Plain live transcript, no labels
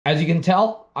As you can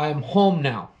tell, I'm home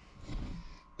now.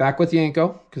 Back with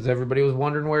Yanko, because everybody was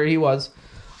wondering where he was.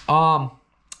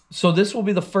 So this will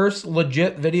be the first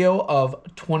legit video of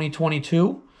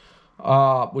 2022,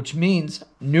 which means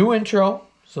new intro.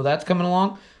 So that's coming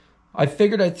along. I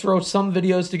figured I'd throw some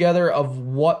videos together of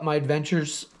what my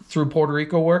adventures through Puerto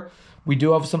Rico were. We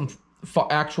do have some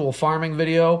actual farming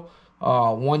video.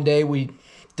 One day we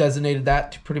designated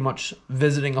that to pretty much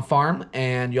visiting a farm,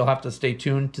 and you'll have to stay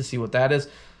tuned to see what that is.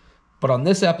 But on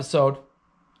this episode,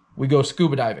 we go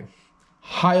scuba diving.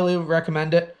 Highly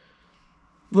recommend it.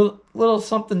 Little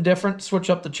something different. Switch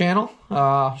up the channel.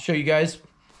 Show you guys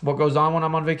what goes on when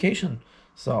I'm on vacation.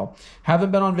 So,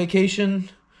 haven't been on vacation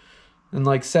in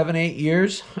like 7-8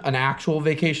 years. An actual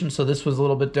vacation. So this was a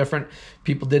little bit different.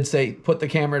 People did say, put the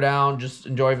camera down. Just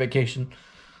enjoy vacation.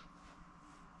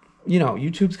 You know,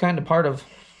 YouTube's kind of part of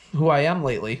who I am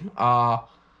lately. I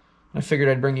figured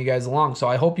I'd bring you guys along. So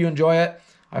I hope you enjoy it.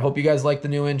 I hope you guys like the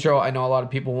new intro. I know a lot of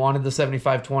people wanted the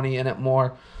 7520 in it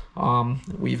more.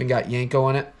 We even got Yanko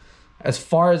in it. As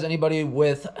far as anybody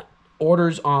with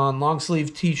orders on long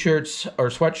sleeve t-shirts or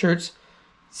sweatshirts,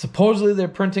 supposedly they're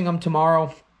printing them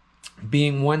tomorrow,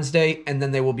 being Wednesday, and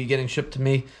then they will be getting shipped to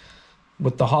me.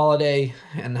 With the holiday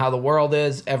and how the world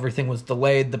is, everything was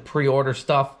delayed. The pre-order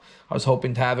stuff, I was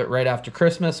hoping to have it right after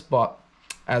Christmas, but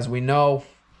as we know,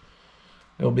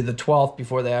 it will be the 12th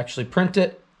before they actually print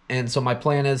it. And so my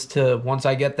plan is to, once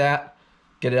I get that,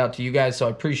 get it out to you guys. So I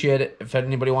appreciate it. If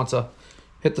anybody wants to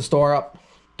hit the store up,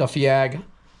 duffyag.com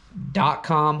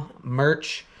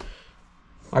merch.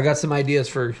 I got some ideas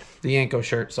for the Yanko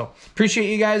shirt. So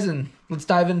appreciate you guys, and let's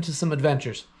dive into some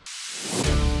adventures.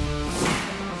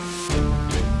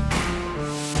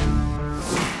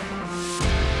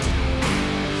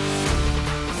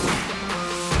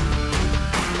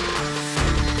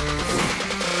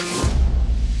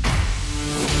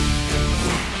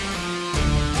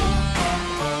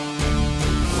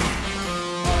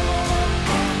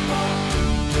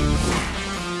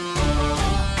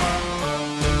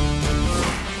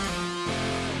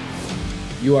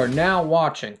 You are now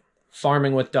watching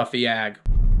Farming with Duffy Ag.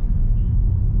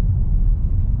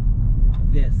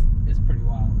 This is pretty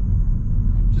wild.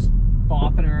 Just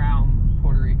bopping around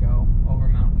Puerto Rico over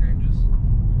mountain ranges.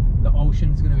 The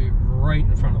ocean's gonna be right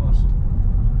in front of us.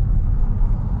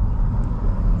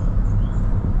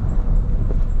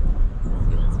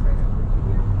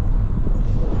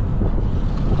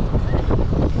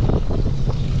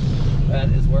 That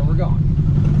is where we're going.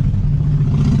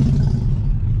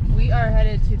 We are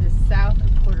headed to the south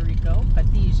of Puerto Rico,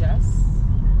 Patillas.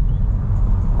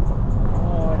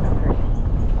 Oh, no hurry.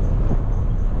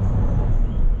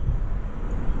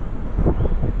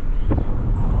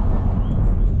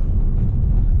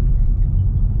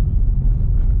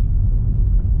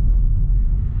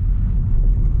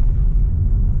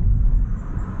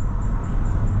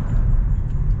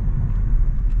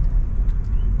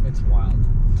 It's wild.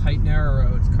 Tight, narrow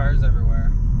roads, cars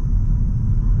everywhere.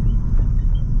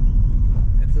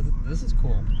 This is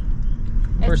cool.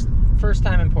 First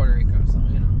time in Puerto Rico, so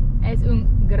you know. Es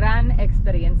un gran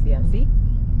experiencia, ¿sí?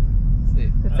 See.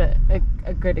 It's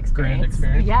a good experience. Grand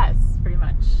experience? Yes, pretty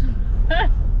much. I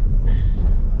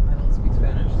don't speak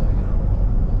Spanish, so you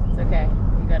know. It's okay.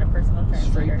 You got a personal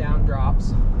translator. Straight down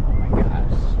drops. Oh my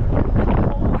gosh.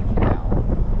 Holy cow.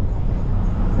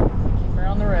 Keep her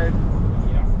on the road.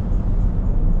 Yeah.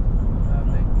 That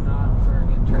make not for a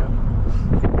good trip.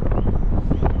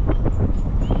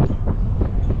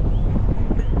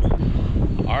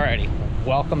 Alrighty,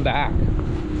 welcome back.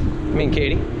 Me and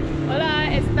Katie. Hola,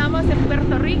 estamos en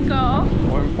Puerto Rico.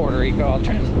 We're in Puerto Rico.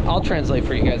 I'll translate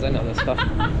for you guys. I know this stuff.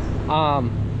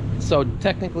 So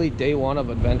technically day one of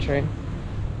adventuring,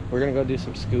 we're gonna go do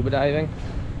some scuba diving.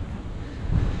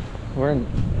 We're in,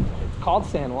 it's called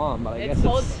San Juan, but I guess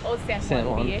Old it's San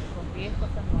Juan. Viejo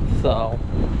San Juan. So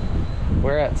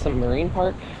we're at some marine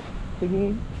park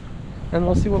thingy, and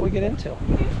we'll see what we get into.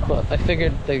 But I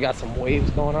figured they got some waves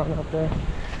going on out there.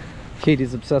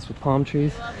 Katie's obsessed with palm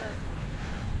trees.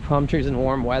 Palm trees in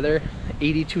warm weather.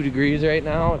 82 degrees right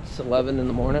now. It's 11 in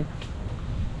the morning.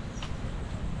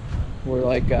 We're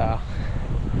like an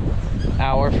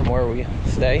hour from where we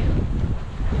stay.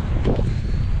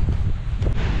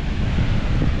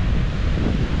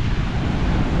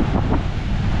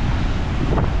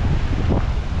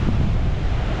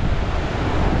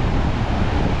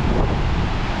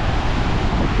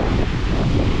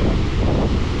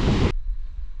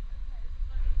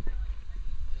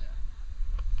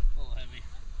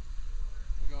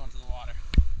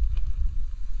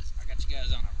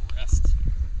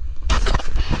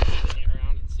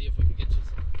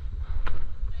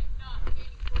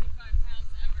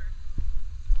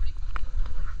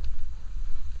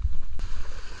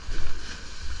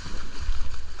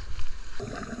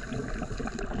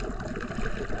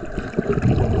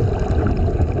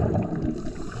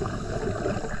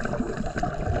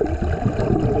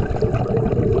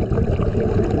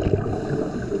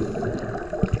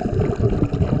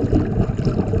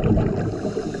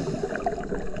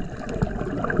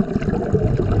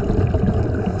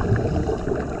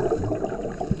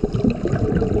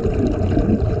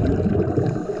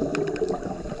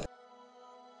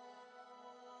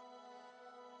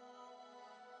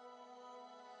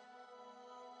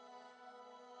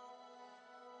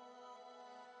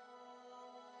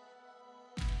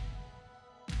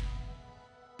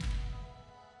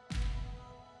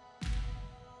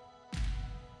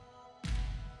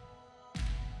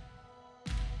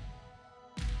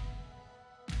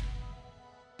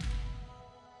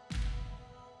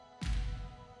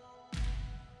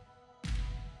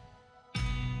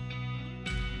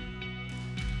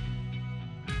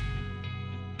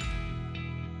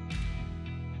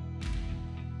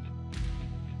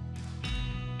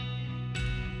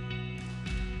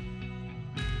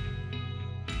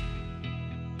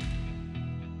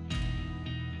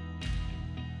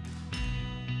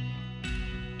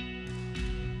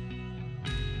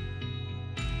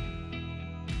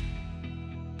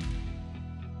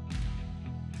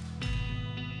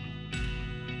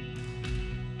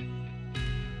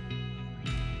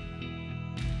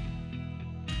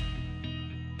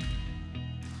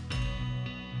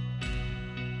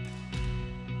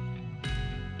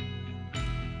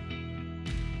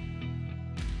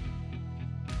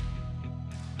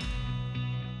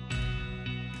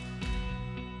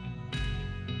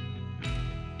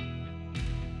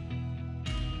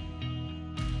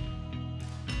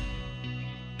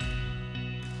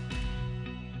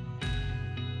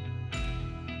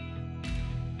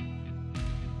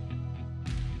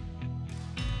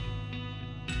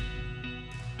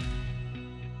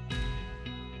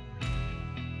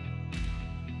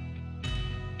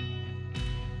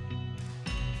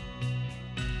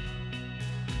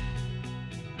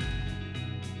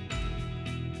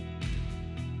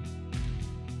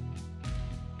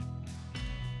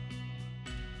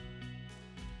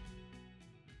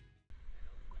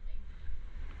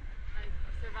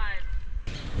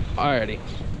 Alrighty.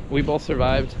 We both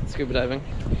survived scuba diving.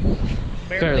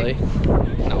 Barely.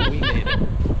 No, we made it.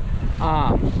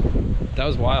 That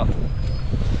was wild.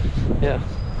 Yeah.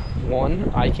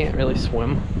 1, I can't really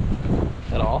swim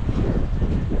at all.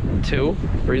 2,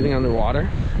 breathing underwater.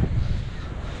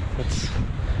 It's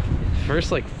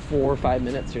first like 4 or 5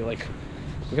 minutes, you're like,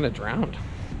 I'm gonna drown.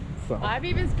 So I've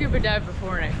even scuba dived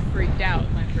before and I freaked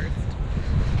out my first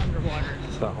underwater.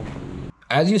 So,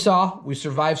 as you saw, we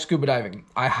survived scuba diving.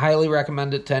 I highly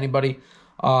recommend it to anybody.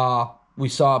 We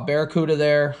saw a barracuda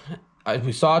there.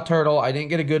 We saw a turtle. I didn't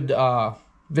get a good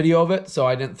video of it, so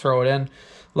I didn't throw it in.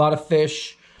 A lot of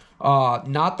fish.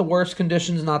 Not the worst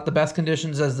conditions, not the best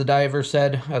conditions, as the diver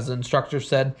said, as the instructor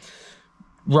said.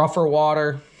 Rougher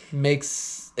water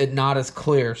makes it not as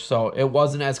clear, so it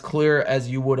wasn't as clear as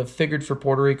you would have figured for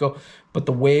Puerto Rico, but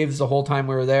the waves the whole time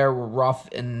we were there were rough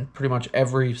in pretty much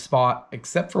every spot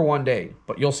except for one day,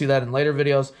 but you'll see that in later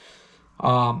videos.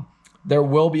 There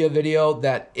will be a video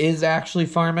that is actually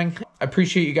farming. I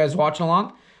appreciate you guys watching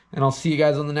along, and I'll see you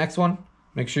guys on the next one.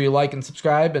 Make sure you like and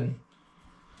subscribe, and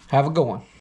have a good one.